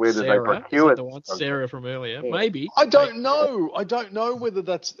 Just where did they procure it? Sarah from earlier, maybe. I don't know. I don't know whether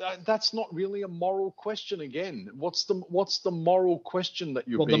that's not really a moral question. Again, what's the moral question that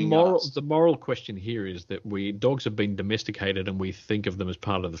you're being asked? The moral question here is that dogs have been domesticated and we think of them as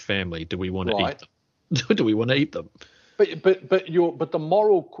part of the family. Do we want to eat them? Do we want to eat them? But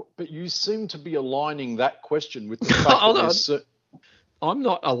you seem to be aligning that question with the fact that I'm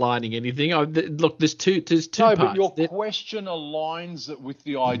not aligning anything. Look, there's two parts. But your question aligns it with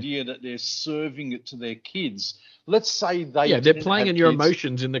the idea that they're serving it to their kids. Let's say they're playing on your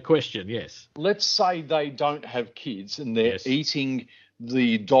emotions in the question. Yes. Let's say they don't have kids and they're eating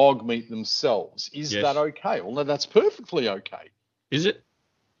the dog meat themselves. Is that okay? Well, no, that's perfectly okay. Is it?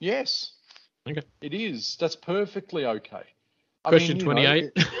 Yes. Okay. It is. That's perfectly okay. Question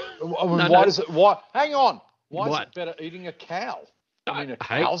 28. Hang on. Why is it better eating a cow? I mean, a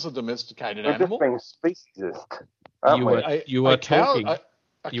cow's a domesticated animal. We're just being speciesist. You are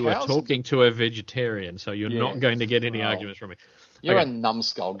talking to a vegetarian, so you're not going to get any arguments from me. You're a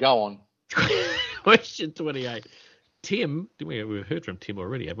numbskull. Go on. Question 28. Tim, we've heard from Tim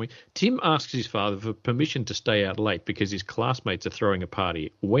already, haven't we? Tim asks his father for permission to stay out late because his classmates are throwing a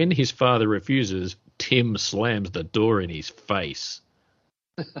party. When his father refuses, Tim slams the door in his face.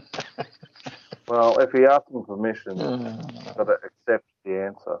 Well, if he asks him permission, he's got to accept the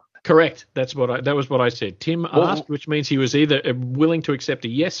answer. Correct. That was what I said. Tim asked, which means he was either willing to accept a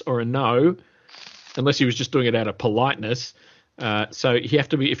yes or a no, unless he was just doing it out of politeness. So you have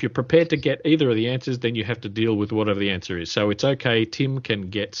to be, if you're prepared to get either of the answers, then you have to deal with whatever the answer is. So it's okay. Tim can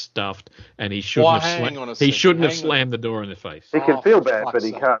get stuffed, and he shouldn't have slammed the door in the face. He can feel bad, but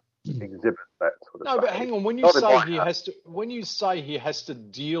he can't exhibit that sort of No, stuff. but hang on. When you say he has to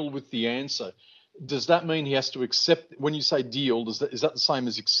deal with the answer, does that mean he has to accept? When you say deal, is that the same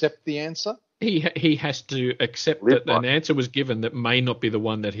as accept the answer? He has to accept that an answer was given that may not be the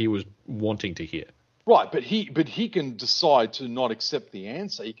one that he was wanting to hear. Right, but he can decide to not accept the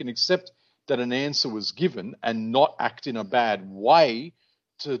answer. He can accept that an answer was given and not act in a bad way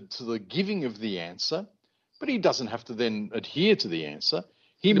to the giving of the answer, but he doesn't have to then adhere to the answer.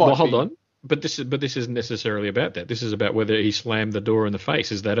 Hold on. But this isn't necessarily about that. This is about whether he slammed the door in the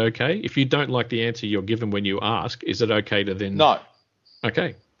face. Is that okay? If you don't like the answer you're given when you ask, is it okay to then... No.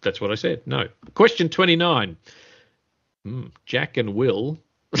 Okay, that's what I said. No. Question 29. Jack and Will,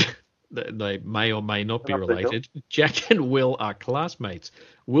 they may or may not be related. Jack and Will are classmates.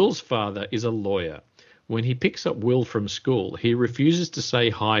 Will's father is a lawyer. When he picks up Will from school, he refuses to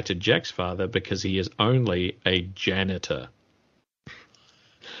say hi to Jack's father because he is only a janitor.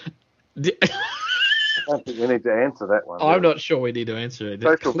 I don't think we need to answer that one. I'm not sure we need to answer it.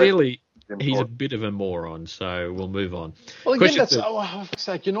 Clearly, he's a bit of a moron, so we'll move on. Well, again,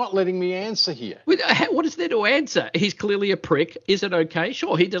 you're not letting me answer here. What is there to answer? He's clearly a prick. Is it okay?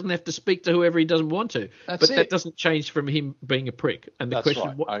 Sure, he doesn't have to speak to whoever he doesn't want to. That doesn't change from him being a prick. And the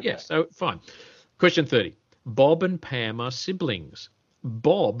question, right. Okay. So fine. Question 30. Bob and Pam are siblings.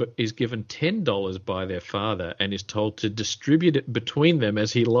 Bob is given $10 by their father and is told to distribute it between them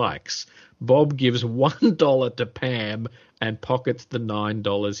as he likes. Bob gives $1 to Pam and pockets the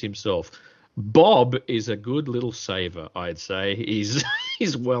 $9 himself. Bob is a good little saver, I'd say.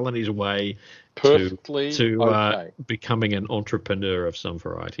 He's well on his way to becoming an entrepreneur of some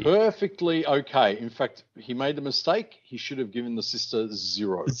variety. Perfectly okay. In fact, he made a mistake. He should have given the sister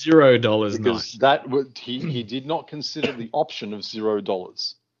 $0. $0, because nice. He did not consider the option of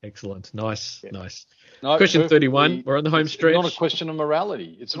 $0. Excellent. Nice. Yeah. Nice. No, question 31. We're on the home stretch. It's not a question of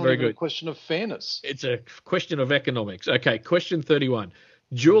morality. It's not even a question of fairness. It's a question of economics. Okay, question 31.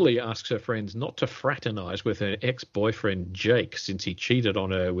 Julie asks her friends not to fraternize with her ex-boyfriend Jake since he cheated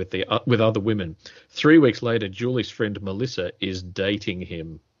on her with other women. 3 weeks later, Julie's friend Melissa is dating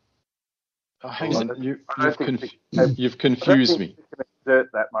him. Oh, hang on, you've confused me. She can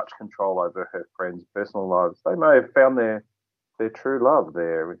exert that much control over her friends' personal lives. They may have found their true love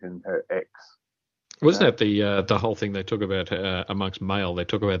there within her ex. Wasn't that the whole thing they talk about amongst male? They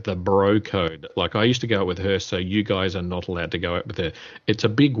talk about the bro code. Like, I used to go out with her, so you guys are not allowed to go out with her. It's a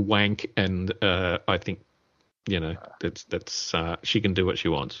big wank, and I think, that's she can do what she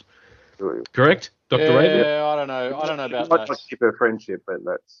wants. Correct, Dr. Raven? Yeah, I don't know about that. I'd keep her friendship, but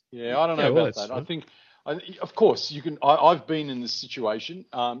that's... Yeah, I don't know about that. Fine. I think, of course, you can. I've been in this situation.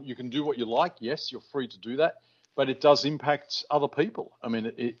 You can do what you like. Yes, you're free to do that, but it does impact other people. I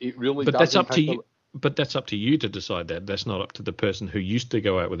mean, it really does. But that's up to you. But that's up to you to decide that. That's not up to the person who used to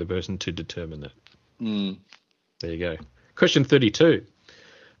go out with a person to determine that. There you go. Question 32.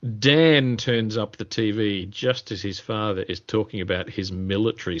 Dan turns up the TV just as his father is talking about his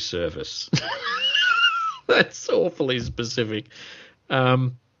military service. That's awfully specific.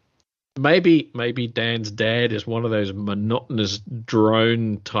 Maybe Dan's dad is one of those monotonous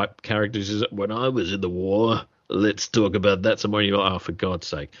drone type characters. Is it, when I was in the war, let's talk about that some more. You're like, oh, for God's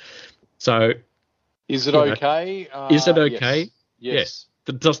sake. So... Is it okay? Is it okay? Yes.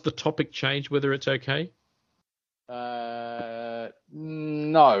 Does the topic change whether it's okay? No,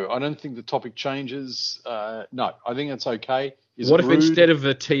 I don't think the topic changes. No, I think it's okay. What if instead of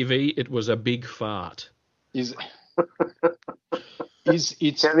the TV, it was a big fart? Can he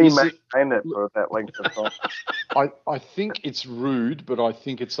maintain it for that length of time? I think it's rude, but I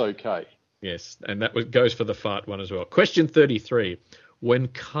think it's okay. Yes, and that goes for the fart one as well. Question 33. When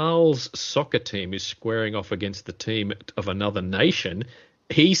Carl's soccer team is squaring off against the team of another nation,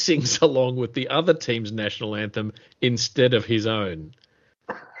 he sings along with the other team's national anthem instead of his own.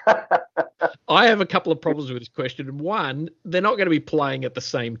 I have a couple of problems with this question. One, they're not going to be playing at the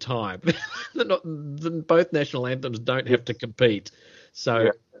same time. Both national anthems don't have to compete.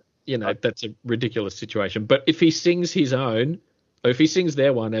 So, that's a ridiculous situation. But if he sings his own, If he sings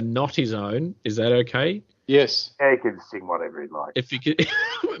their one and not his own, is that okay? Yes. Yeah, he can sing whatever he likes. If you could,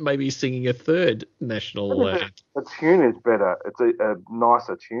 maybe he's singing a third national anthem. The tune is better. It's a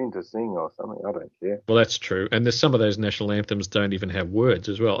nicer tune to sing or something. I don't care. Well, that's true. And there's some of those national anthems don't even have words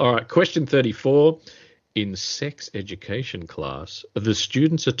as well. All right, question 34. In sex education class, the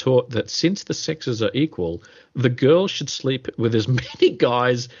students are taught that since the sexes are equal, the girl should sleep with as many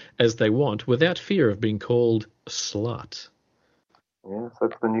guys as they want without fear of being called a slut. Yes,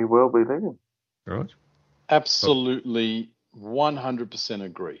 that's the new world we live in. Right? Absolutely, 100%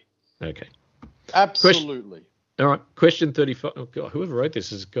 agree. Okay. Absolutely. All right. Question 35. Oh, God, whoever wrote this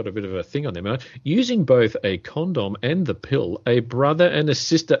has got a bit of a thing on their mind. Using both a condom and the pill, a brother and a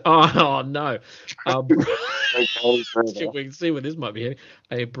sister. Oh, no. We can see where this might be heading.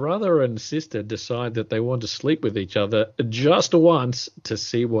 A brother and sister decide that they want to sleep with each other just once to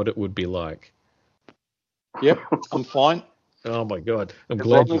see what it would be like. Yep, I'm fine. Oh, my God. I'm as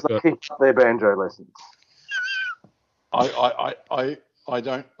glad long you've as they got... keep up their banjo lessons. I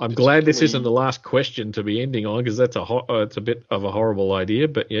don't. I'm glad this isn't the last question to be ending on because that's it's a bit of a horrible idea,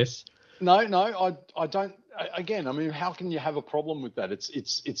 but yes. No, I don't. Again, I mean, how can you have a problem with that?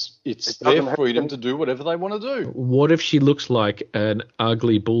 It's their freedom to do whatever they want to do. What if she looks like an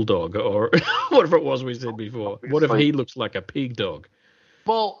ugly bulldog, or whatever it was we said before? Obviously. What if he looks like a pig dog?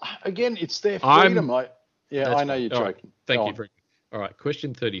 Well, again, it's their freedom. I know you're joking. Right. Thank you. All right,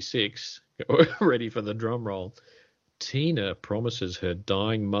 question 36. Ready for the drum roll. Tina promises her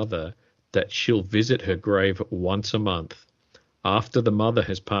dying mother that she'll visit her grave once a month. After the mother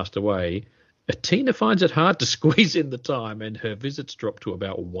has passed away, Tina finds it hard to squeeze in the time, and her visits drop to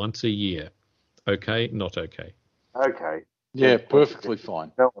about once a year. Okay, not okay? Okay. Yeah, perfectly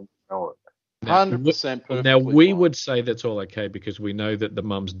fine. No. 100% perfectly Now, we fine. would say that's all okay because we know that the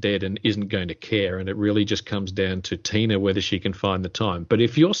mum's dead and isn't going to care, and it really just comes down to Tina whether she can find the time. But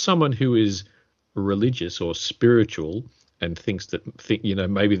if you're someone who is religious or spiritual and thinks that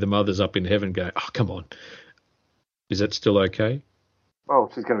maybe the mother's up in heaven going, oh, come on, is that still okay?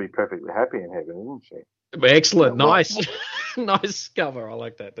 Well, she's going to be perfectly happy in heaven, isn't she? Excellent. Nice. Nice cover. I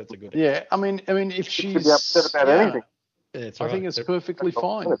like that. That's a good one. Yeah, I mean, if she's be upset about anything. That's I right. think it's perfectly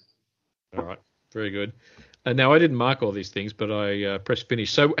fine. All right. Very good. Now, I didn't mark all these things, but I pressed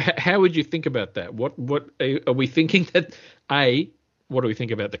finish. So how would you think about that? What are we thinking that, what do we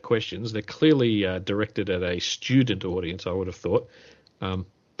think about the questions? They're clearly directed at a student audience, I would have thought.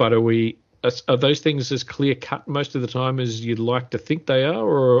 But are those things as clear-cut most of the time as you'd like to think they are,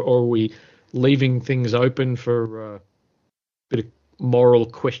 or are we leaving things open for a bit of moral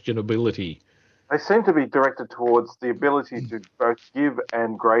questionability? They seem to be directed towards the ability to both give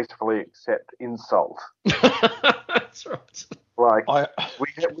and gracefully accept insult. That's right. Like we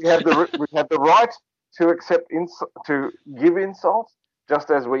have the right to accept to give insult,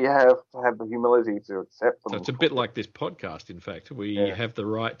 just as we have to have the humility to accept them. So it's a bit like this podcast, in fact. We have the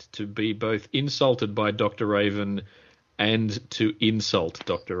right to be both insulted by Dr. Raven and to insult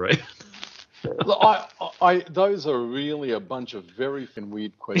Dr. Raven. Those are really a bunch of very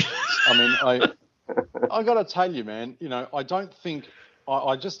weird questions. I mean, I got to tell you, man, I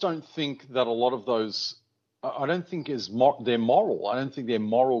just don't think that a lot of those, I don't think they're moral. I don't think they're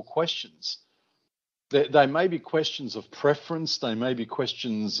moral questions. They may be questions of preference. They may be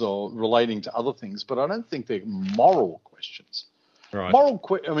questions relating to other things, but I don't think they're moral questions. Right.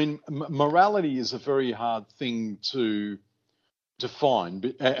 Morality is a very hard thing to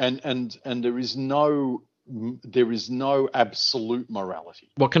define, and there is no absolute morality.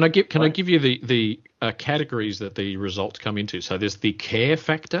 Well, can I give you the categories that the results come into? So there's the care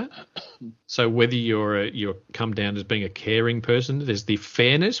factor. So whether you're come down as being a caring person, there's the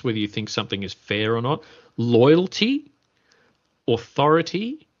fairness, whether you think something is fair or not, loyalty,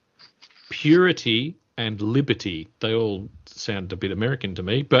 authority, purity, and liberty. They all sound a bit American to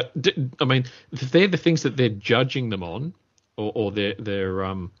me, but I mean, they're the things that they're judging them on, or they're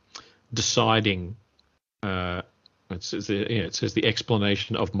deciding. It says the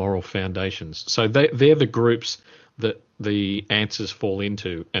explanation of moral foundations. So they're the groups that the answers fall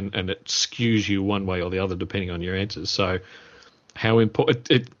into, and it skews you one way or the other depending on your answers. So how important?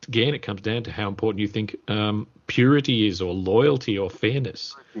 It comes down to how important you think purity is, or loyalty, or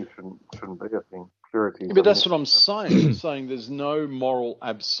fairness. Purity shouldn't be a thing. Purity. Yeah, but that's what I'm saying. I'm saying there's no moral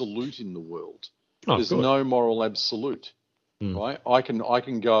absolute in the world. There's no moral absolute. Right, I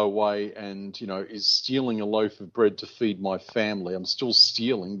can go away and is stealing a loaf of bread to feed my family. I'm still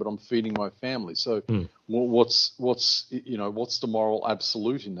stealing, but I'm feeding my family. So, what's the moral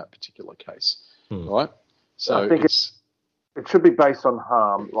absolute in that particular case, right? So I think it should be based on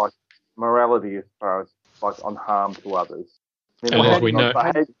harm, like morality as far as like on harm to others. You And know, as we know,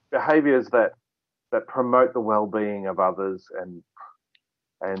 behaviors that promote the well-being of others and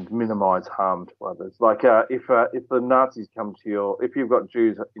minimize harm to others. Like if the Nazis come to if you've got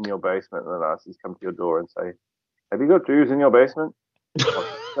Jews in your basement and the Nazis come to your door and say, "Have you got Jews in your basement?" What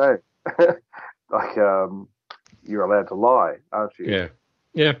do you say? Like you're allowed to lie, aren't you?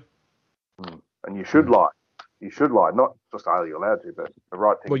 Yeah. And you should lie. You should lie, not just are you allowed to, but the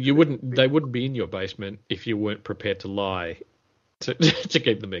right thing. Well, you wouldn't. They wouldn't be in your basement if you weren't prepared to lie to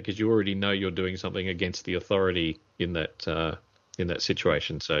keep them there, because you already know you're doing something against the authority in that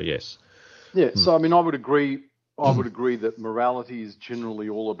situation. So yes. Yeah. So I mean, I would agree. I would agree that morality is generally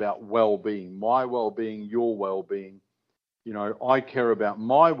all about well-being, my well-being, your well-being. You know, I care about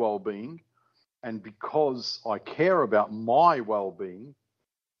my well-being, and because I care about my well-being,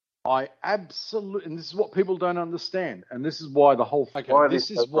 I absolutely, and this is what people don't understand, and this is why the whole, this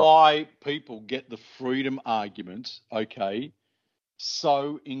is why people get the freedom argument, okay,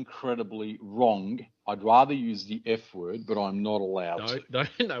 so incredibly wrong. I'd rather use the F word, but I'm not allowed to.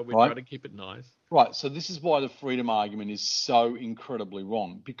 No, we're trying to keep it nice. Right, so this is why the freedom argument is so incredibly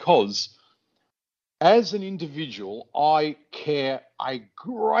wrong, because as an individual, I care a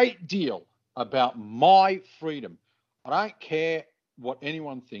great deal about my freedom. I don't care what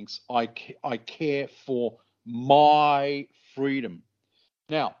anyone thinks. I care for my freedom.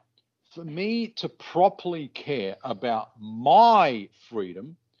 Now, for me to properly care about my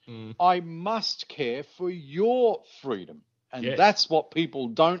freedom, I must care for your freedom. And that's what people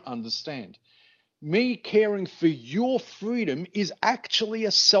don't understand. Me caring for your freedom is actually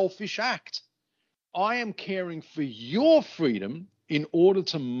a selfish act. I am caring for your freedom in order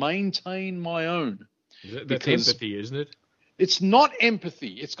to maintain my own. That's empathy, isn't it? It's not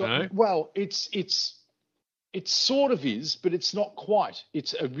empathy. It's got No? Well, it sort of is, but it's not quite.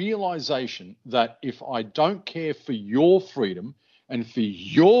 It's a realization that if I don't care for your freedom and for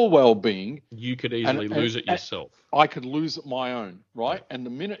your well-being, you could easily lose it yourself. I could lose it my own, right? Yeah. And the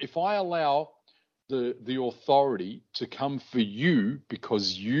minute if I allow the authority to come for you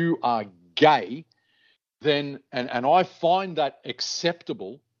because you are gay, then and I find that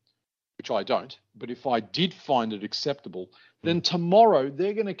acceptable, which I don't, but if I did find it acceptable, then tomorrow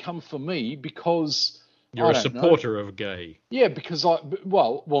they're going to come for me because you're a supporter of gay. Yeah, because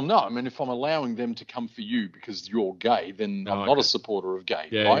well, no. I mean, if I'm allowing them to come for you because you're gay, then I'm not a supporter of gay,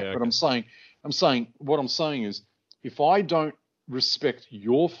 right? Yeah, but what I'm saying is, if I don't respect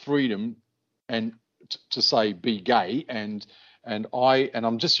your freedom and to say be gay, and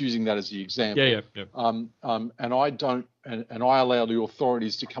I'm just using that as the example. Yeah. And I don't, and I allow the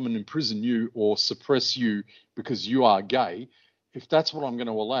authorities to come and imprison you or suppress you because you are gay. If that's what I'm going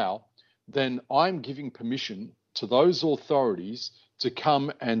to allow, then I'm giving permission to those authorities to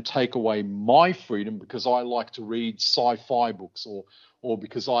come and take away my freedom because I like to read sci-fi books or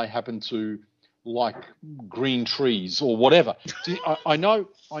because I happen to like green trees or whatever. I know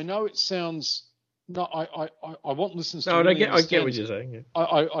it sounds. No, I want listeners to really understand. I get what you're saying.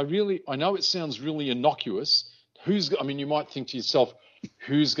 Yeah. I know it sounds really innocuous. You might think to yourself,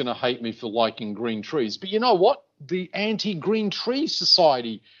 who's going to hate me for liking green trees? But you know what? The anti-green tree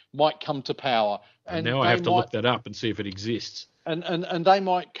society might come to power. And now I have to look that up and see if it exists. And they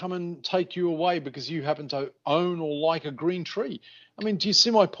might come and take you away because you happen to own or like a green tree. I mean, do you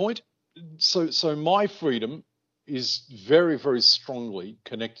see my point? So my freedom is very, very strongly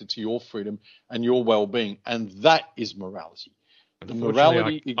connected to your freedom and your well-being, and that is morality. The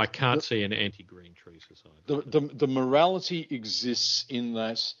morality. I can't see an anti-green tree society. The morality exists in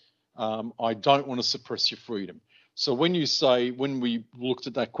that I don't want to suppress your freedom. So when we looked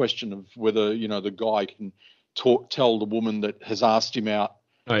at that question of whether the guy can tell the woman that has asked him out,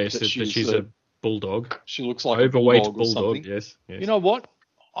 that she's a bulldog. She looks like overweight a bulldog. Yes. You know what?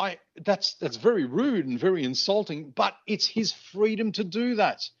 That's very rude and very insulting, but it's his freedom to do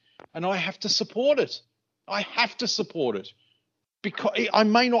that, and I have to support it. Because I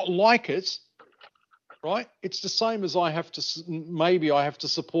may not like it, right? It's the same as I have to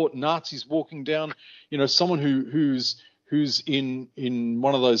support Nazis walking down, someone who's in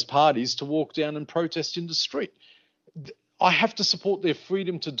one of those parties to walk down and protest in the street. I have to support their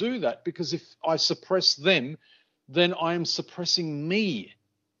freedom to do that, because if I suppress them, then I am suppressing me.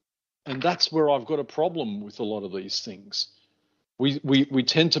 And that's where I've got a problem with a lot of these things. We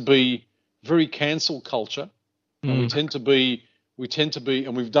tend to be very cancel culture, and we tend to be,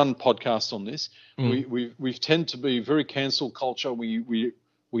 and we've done podcasts on this. We tend to be very cancel culture. We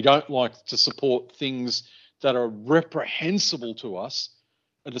don't like to support things that are reprehensible to us,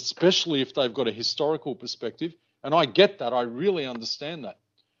 and especially if they've got a historical perspective. And I get that. I really understand that.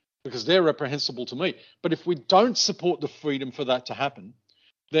 because they're reprehensible to me. But if we don't support the freedom for that to happen,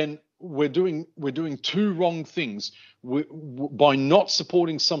 then we're doing two wrong things. By not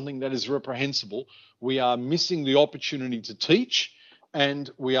supporting something that is reprehensible, we are missing the opportunity to teach, and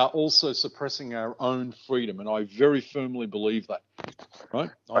we are also suppressing our own freedom. And I very firmly believe that. Right?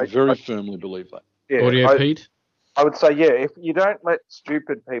 I very firmly believe that. Yeah, Audio, Pete? I would say, yeah, if you don't let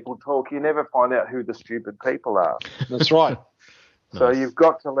stupid people talk, you never find out who the stupid people are. That's right. So Nice. you've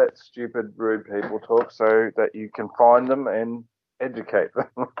got to let stupid, rude people talk so that you can find them and educate them.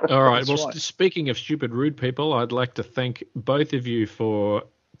 All right. That's Well, right. speaking of stupid, rude people, I'd like to thank both of you for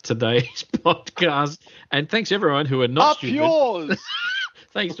today's podcast. And thanks everyone who are not Up stupid. yours!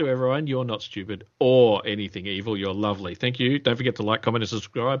 Thanks to everyone. You're not stupid or anything evil. You're lovely. Thank you. Don't forget to like, comment, and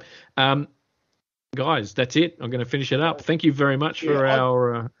subscribe. Guys, that's it. I'm going to finish it up. Thank you very much for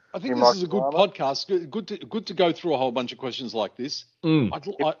our... I think this is a good podcast. Good to go through a whole bunch of questions like this.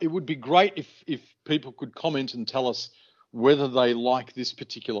 It would be great if people could comment and tell us whether they like this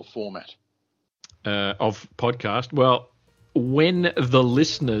particular format of podcast. Well, when the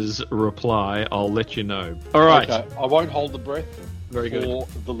listeners reply, I'll let you know. All right. Okay, I won't hold the breath. Very good.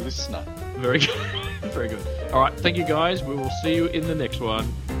 For the listener. Very good. Very good. All right. Thank you, guys. We will see you in the next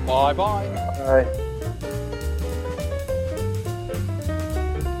one. Bye-bye. Bye.